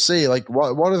pieces? We'll see. Like,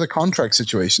 what are the contract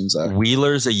situations there?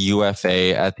 Wheeler's a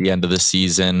UFA at the end of the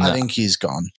season. I think he's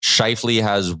gone. Shifley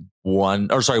has Wheeler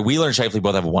and Shifley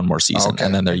both have 1 more season,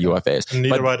 and then they're UFAs. And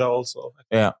Niederreiter also.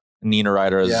 Yeah,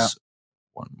 Niederreiter is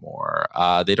 1 more.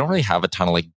 They don't really have a ton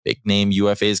of like big name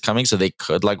UFAs coming, so they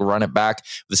could like run it back.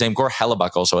 The same core.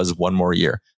 Hellebuck also has 1 more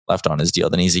year left on his deal.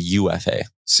 Then he's a UFA.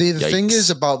 See, the thing is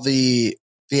about the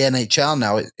NHL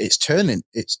now, it's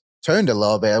turned a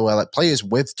little bit where like players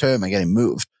with term are getting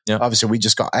moved. Yeah. Obviously, we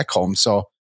just got Ekholm, so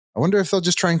I wonder if they'll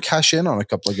just try and cash in on a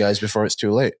couple of guys before it's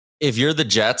too late. If you're the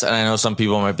Jets, and I know some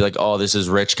people might be like, oh, this is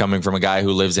rich coming from a guy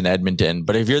who lives in Edmonton,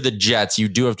 but if you're the Jets, you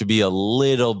do have to be a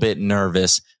little bit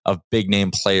nervous of big name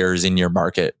players in your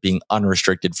market being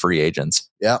unrestricted free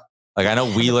agents. Yeah. Like I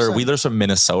know Wheeler's from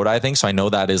Minnesota, I think. So I know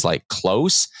that is like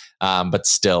close. But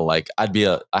still, like I'd be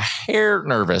a hair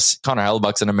nervous. Connor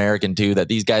Hellebuck's an American too, that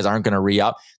these guys aren't going to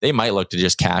re-up. They might look to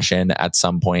just cash in at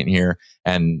some point here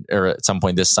or at some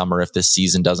point this summer if this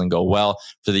season doesn't go well.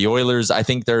 For the Oilers, I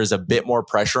think there is a bit more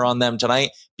pressure on them tonight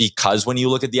because when you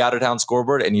look at the out-of-town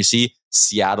scoreboard and you see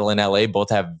Seattle and LA both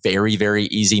have very, very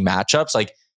easy matchups,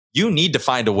 like you need to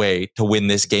find a way to win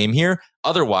this game here.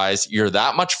 Otherwise, you're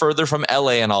that much further from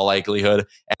LA in all likelihood,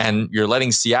 and you're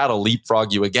letting Seattle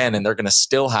leapfrog you again, and they're going to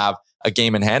still have a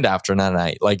game in hand after that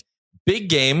night. Like, big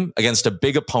game against a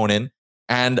big opponent,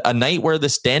 and a night where the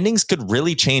standings could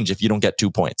really change if you don't get 2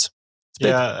 points.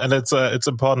 Yeah, and it's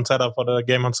important setup for the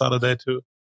game on Saturday too.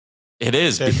 It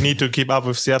is. They need to keep up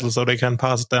with Seattle so they can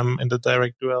pass them in the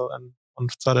direct duel and on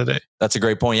Saturday. That's a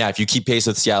great point. Yeah, if you keep pace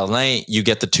with Seattle tonight, you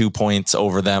get the 2 points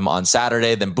over them on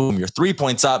Saturday, then boom, you're 3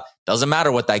 points up. Doesn't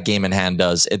matter what that game in hand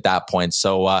does at that point.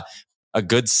 So a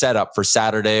good setup for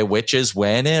Saturday, which is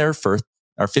when our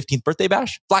 15th birthday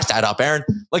bash. Flash that up, Aaron.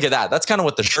 Look at that. That's kind of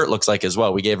what the shirt looks like as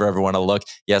well. We gave everyone a look.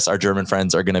 Yes, our German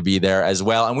friends are going to be there as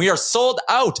well. And we are sold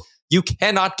out. You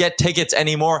cannot get tickets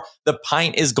anymore. The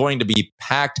Pint is going to be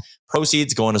packed.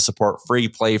 Proceeds going to support free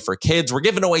play for kids. We're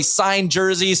giving away signed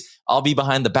jerseys. I'll be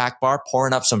behind the back bar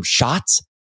pouring up some shots.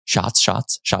 Shots.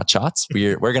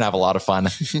 We're going to have a lot of fun.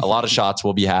 A lot of shots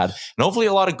will be had. And hopefully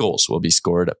a lot of goals will be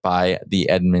scored by the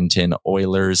Edmonton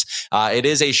Oilers. It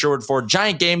is a Sherwood Ford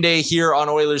Giant Game Day here on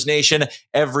Oilers Nation.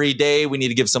 Every day we need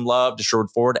to give some love to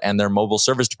Sherwood Ford and their mobile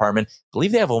service department. I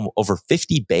believe they have over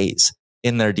 50 bays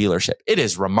in their dealership. It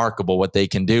is remarkable what they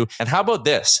can do. And how about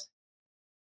this?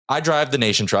 I drive the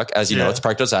Nation truck. As you know, it's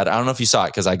parked outside. I don't know if you saw it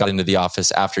because I got into the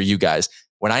office after you guys.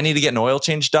 When I need to get an oil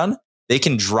change done, they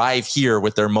can drive here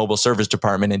with their mobile service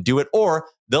department and do it, or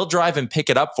they'll drive and pick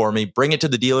it up for me, bring it to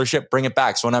the dealership, bring it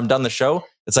back. So when I'm done the show,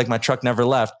 it's like my truck never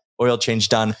left. Oil change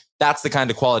done. That's the kind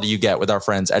of quality you get with our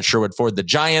friends at Sherwood Ford the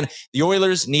Giant. The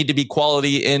Oilers need to be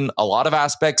quality in a lot of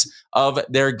aspects of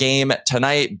their game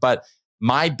tonight, but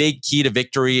my big key to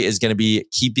victory is going to be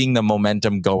keeping the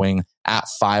momentum going at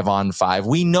 5-on-5.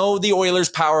 We know the Oilers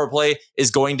power play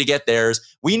is going to get theirs.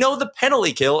 We know the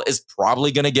penalty kill is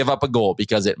probably going to give up a goal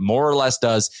because it more or less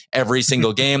does every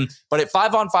single game. But at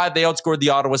 5-on-5, they outscored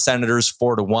the Ottawa Senators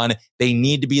 4-1. They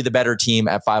need to be the better team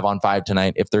at 5-on-5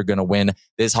 tonight if they're going to win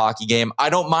this hockey game.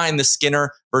 I don't mind the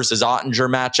Skinner versus Ottinger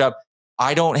matchup.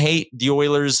 I don't hate the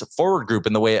Oilers forward group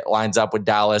in the way it lines up with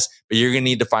Dallas, but you're going to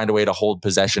need to find a way to hold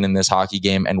possession in this hockey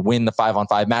game and win the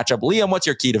 5-on-5 matchup. Liam, what's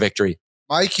your key to victory?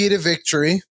 My key to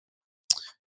victory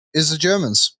is the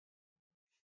Germans.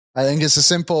 I think it's a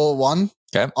simple one.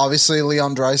 Okay. Obviously,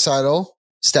 Leon Draisaitl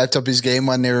stepped up his game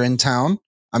when they were in town.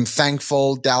 I'm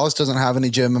thankful Dallas doesn't have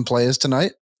any German players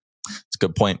tonight. That's a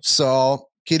good point. So,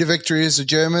 key to victory is the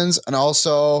Germans and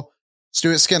also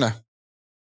Stuart Skinner.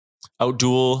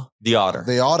 Outduel the Otter.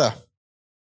 The Otter.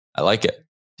 I like it.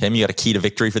 Tim, you got a key to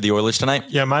victory for the Oilers tonight?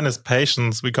 Yeah, mine is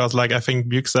patience because, I think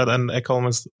Bukestad and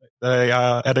Ekholm they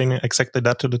are adding exactly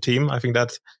that to the team. I think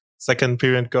that second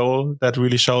period goal that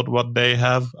really showed what they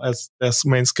have as their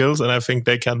main skills, and I think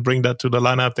they can bring that to the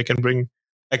lineup.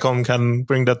 Ekholm can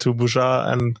bring that to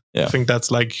Bouchard, and I think that's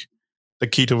the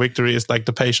key to victory is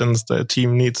the patience the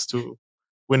team needs to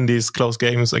win these close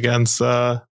games against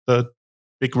the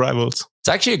big rivals. It's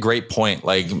actually a great point.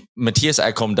 Matthias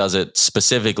Ekholm does it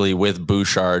specifically with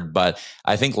Bouchard, but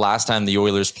I think last time the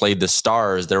Oilers played the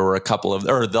Stars, the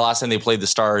last time they played the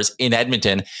Stars in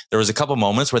Edmonton, there was a couple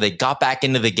moments where they got back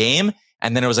into the game,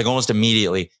 and then it was almost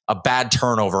immediately a bad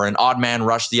turnover, an odd man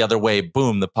rush the other way,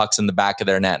 boom, the puck's in the back of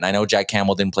their net. And I know Jack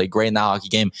Campbell didn't play great in the hockey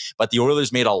game, but the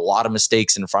Oilers made a lot of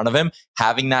mistakes in front of him.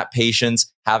 Having that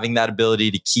patience, having that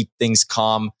ability to keep things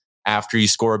calm after you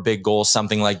score a big goal,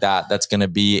 something like that, that's going to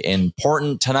be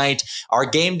important tonight. Our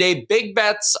game day big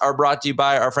bets are brought to you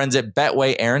by our friends at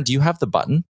Betway. Aaron, do you have the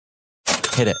button?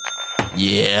 Hit it.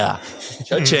 Yeah.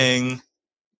 Cha-ching.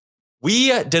 We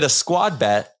did a squad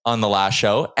bet on the last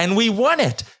show and we won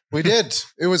it. We did.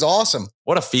 It was awesome.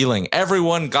 What a feeling.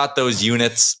 Everyone got those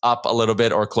units up a little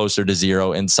bit or closer to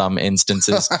zero in some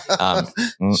instances.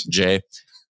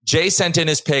 Jay sent in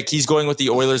his pick. He's going with the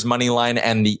Oilers money line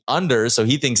and the under. So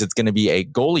he thinks it's going to be a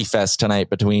goalie fest tonight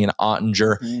between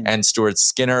Ottinger and Stuart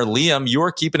Skinner. Liam, you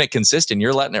are keeping it consistent.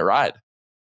 You're letting it ride.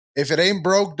 If it ain't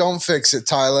broke, don't fix it,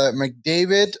 Tyler.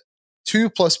 McDavid,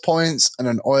 2+ points and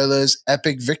an Oilers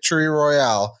epic victory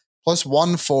royale plus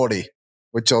 140,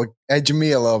 which will edging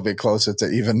me a little bit closer to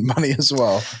even money as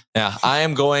well. Yeah, I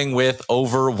am going with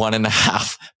over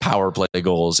 1.5 power play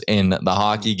goals in the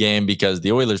hockey game because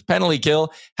the Oilers' penalty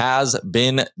kill has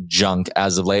been junk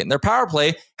as of late, and their power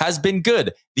play has been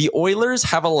good. The Oilers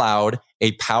have allowed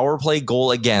a power play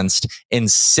goal against in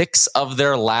 6 of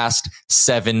their last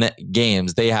 7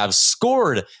 games. They have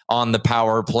scored on the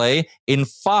power play in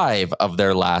 5 of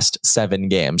their last 7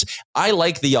 games. I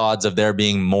like the odds of there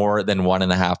being more than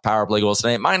 1.5 power play goals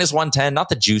tonight. -110, not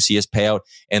the juiciest payout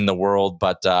in the world,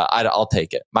 but I'll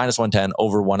take it. -110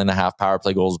 over 1.5 power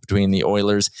play goals between the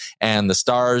Oilers and the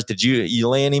Stars. Did you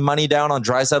lay any money down on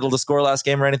Draisaitl to score last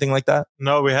game or anything like that?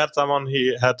 No, we had someone.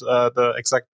 He had the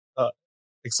exact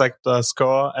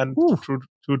score and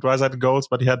two Draisaitl goals,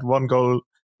 but he had 1 goal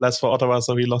less for Ottawa,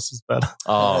 so he lost his bet.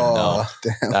 Oh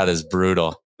no, damn. That is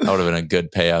brutal. That would have been a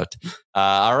good payout.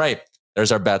 All right.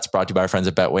 There's our bets brought to you by our friends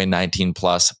at Betway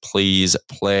 19+. Please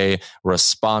play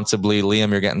responsibly.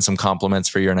 Liam, you're getting some compliments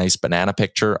for your nice banana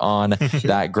picture on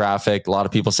that graphic. A lot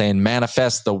of people saying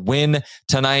manifest the win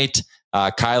tonight.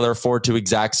 Kyler 4-2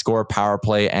 exact score, power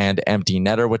play, and empty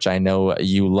netter, which I know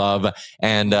you love.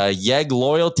 And Yeg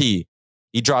loyalty.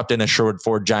 He dropped in a Sherwood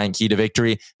Ford giant key to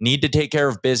victory. Need to take care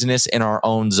of business in our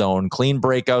own zone. Clean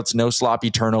breakouts, no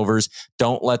sloppy turnovers.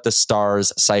 Don't let the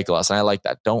Stars cycle us. And I like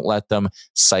that. Don't let them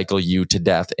cycle you to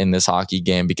death in this hockey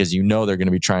game because you know they're going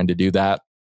to be trying to do that.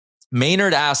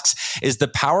 Maynard asks, is the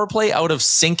power play out of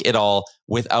sync at all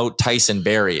without Tyson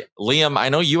Barrie? Liam, I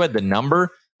know you had the number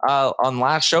on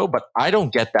last show, but I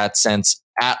don't get that sense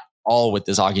at all with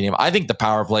this hockey game. I think the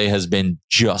power play has been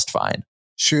just fine.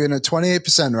 Shooting at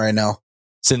 28% right now.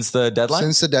 Since the deadline?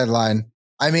 Since the deadline.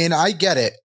 I mean, I get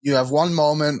it. You have one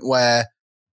moment where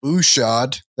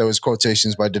Bouchard, there was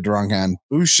quotations by the wrong hand,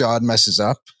 Bouchard messes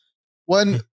up.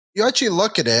 When you actually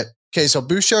look at it, okay, so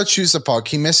Bouchard shoots the puck,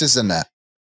 he misses the net.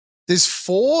 There's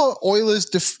 4 Oilers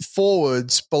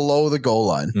forwards below the goal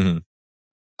line. Mm-hmm.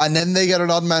 And then they get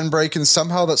an odd man break, and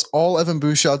somehow that's all Evan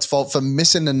Bouchard's fault for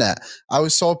missing the net. I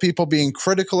saw people being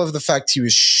critical of the fact he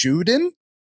was shooting.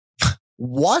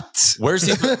 What? Where's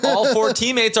he? All 4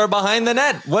 teammates are behind the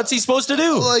net. What's he supposed to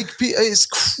do? Like, it's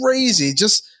crazy.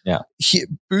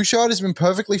 Bouchard has been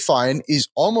perfectly fine. He's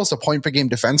almost a point per game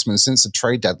defenseman since the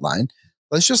trade deadline.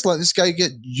 Let's just let this guy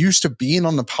get used to being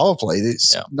on the power play.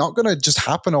 It's not going to just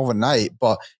happen overnight,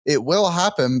 but it will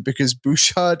happen because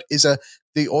Bouchard is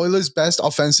the Oilers' best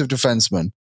offensive defenseman.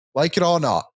 Like it or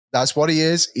not, that's what he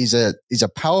is. He's a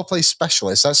power play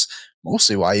specialist. That's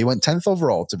mostly why he went 10th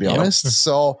overall, to be honest.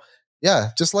 So, yeah,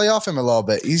 just lay off him a little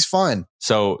bit. He's fine.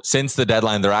 So since the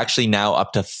deadline, they're actually now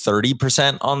up to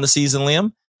 30% on the season,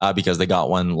 Liam, because they got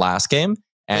one last game.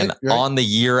 And on the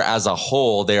year as a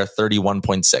whole, they are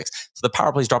 31.6. So the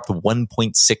power plays dropped to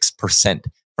 1.6%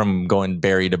 from going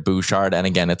Barrie to Bouchard. And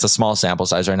again, it's a small sample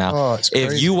size right now.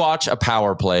 If you watch a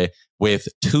power play with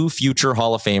 2 future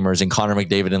Hall of Famers in Connor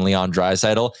McDavid and Leon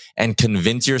Draisaitl and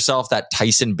convince yourself that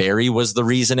Tyson Barrie was the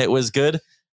reason it was good,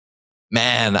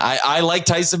 man, I like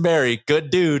Tyson Barrie. Good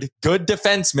dude, good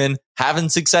defenseman, having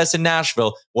success in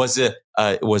Nashville was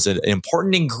an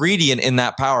important ingredient in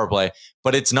that power play.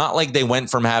 But it's not like they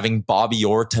went from having Bobby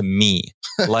Orr to me.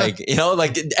 Like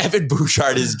Evan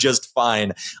Bouchard is just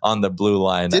fine on the blue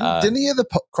line. Didn't he have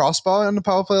the crossbar on the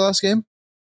power play last game?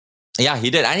 Yeah, he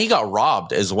did. And he got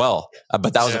robbed as well.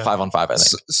 But that was a 5-on-5, I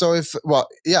think. So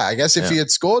I guess if he had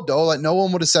scored though, like no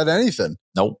one would have said anything.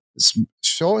 Nope.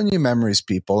 Shorten your memories,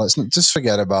 people. Let's not just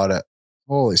forget about it.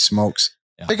 Holy smokes.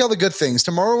 Yeah. Pick out the good things.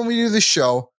 Tomorrow when we do this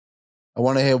show, I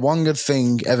want to hear one good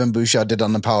thing Evan Bouchard did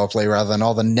on the power play rather than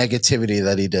all the negativity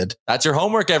that he did. That's your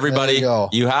homework, everybody.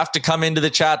 You have to come into the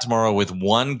chat tomorrow with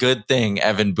one good thing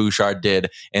Evan Bouchard did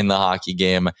in the hockey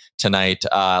game tonight.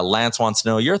 Lance wants to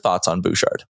know your thoughts on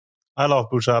Bouchard. I love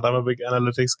Bouchard. I'm a big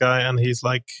analytics guy, and he's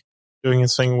like doing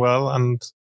his thing well. And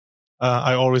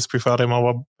I always preferred him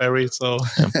over Barrie, so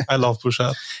I love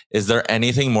Bouchard. Is there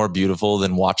anything more beautiful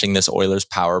than watching this Oilers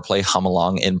power play hum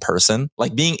along in person?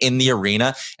 Like being in the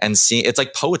arena and seeing, it's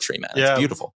like poetry, man. It's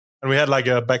beautiful. And we had like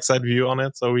a backside view on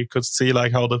it, so we could see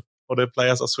like how the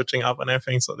players are switching up and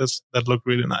everything. So that looked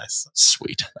really nice.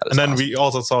 Sweet. And then awesome. We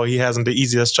also saw he hasn't the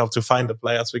easiest job to find the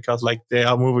players because like they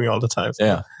are moving all the time. So.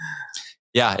 Yeah.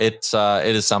 Yeah, it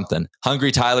is something.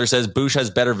 Hungry Tyler says Bush has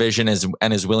better vision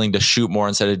and is willing to shoot more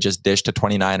instead of just dish to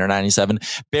 29 or 97.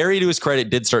 Barrie, to his credit,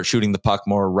 did start shooting the puck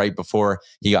more right before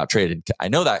he got traded. I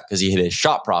know that because he hit his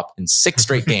shot prop in 6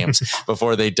 straight games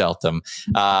before they dealt him.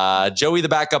 Joey, the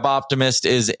backup optimist,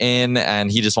 is in,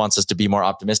 and he just wants us to be more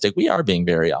optimistic. We are being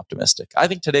very optimistic. I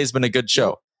think today's been a good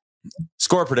show.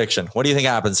 Score prediction. What do you think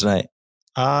happens tonight?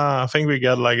 I think we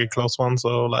get like a close one,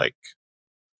 so like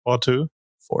 4-2.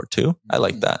 4-2. I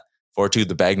like that. forward to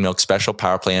the Bag Milk Special,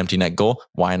 Power Play Empty Net Goal.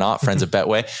 Why not? Friends at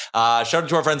Betway. Shout out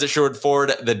to our friends at Sherwood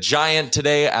Ford, the Giant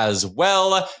today as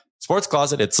well. Sports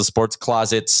Closet. It's the Sports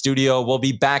Closet studio. We'll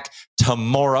be back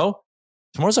tomorrow.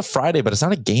 Tomorrow's a Friday, but it's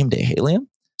not a game day. Hey, Liam?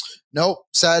 Nope.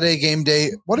 Saturday game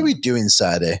day. What are we doing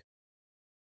Saturday?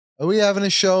 Are we having a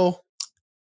show?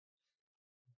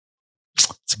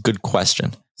 It's a good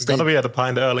question. It's going to be at a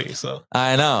pint early, so.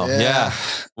 I know. Yeah.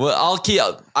 Well,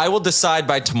 I will decide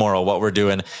by tomorrow what we're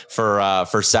doing for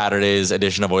Saturday's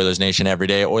edition of Oilers Nation Every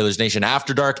Day. Oilers Nation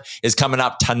After Dark is coming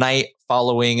up tonight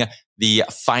following the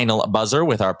final buzzer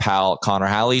with our pal Connor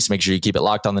Halley. So make sure you keep it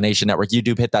locked on the Nation Network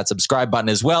YouTube. Hit that subscribe button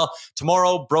as well.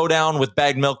 Tomorrow, Bro Down with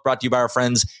Bagged Milk, brought to you by our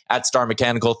friends at Star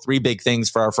Mechanical. 3 big things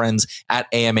for our friends at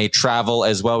AMA Travel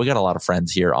as well. We got a lot of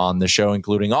friends here on the show,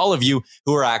 including all of you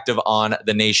who are active on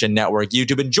the Nation Network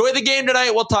YouTube. Enjoy the game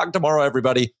tonight. We'll talk tomorrow,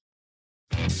 everybody.